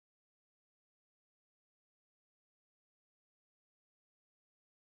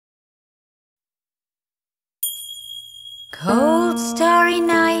Cold starry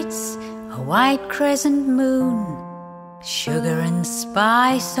nights, a white crescent moon, sugar and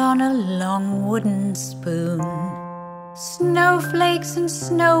spice on a long wooden spoon. Snowflakes and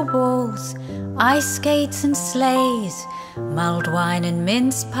snowballs, ice skates and sleighs, mulled wine and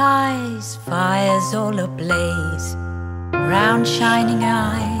mince pies, fires all ablaze. Round shining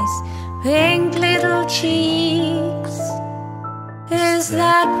eyes, pink little cheeks. Is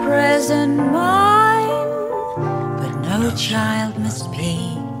that present mine? But no child must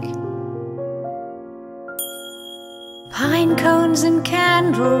peek. Pine cones and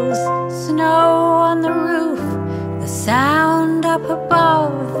candles, snow on the roof, the sound up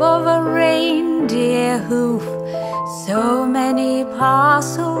above of a reindeer hoof. So many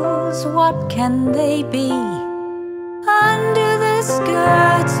parcels, what can they be? Under the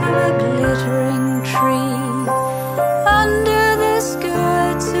skirts of a glittering tree, under the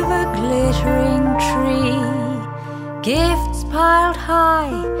skirts of a glittering tree. Gifts piled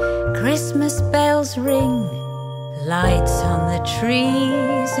high, Christmas bells ring, lights on the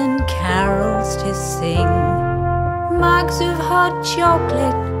trees and carols to sing. Mugs of hot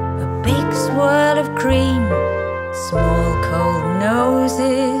chocolate, a big swirl of cream, small cold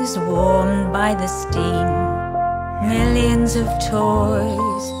noses warmed by the steam. Millions of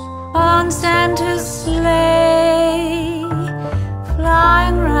toys on Santa's sleigh,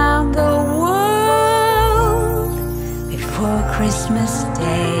 flying round the world before Christmas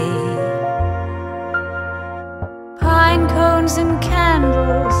Day. Pine cones and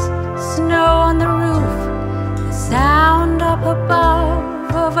candles, snow on the roof, the sound up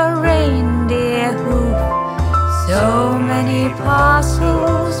above of a reindeer hoof. So many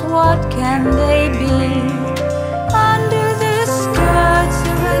parcels, what can they be?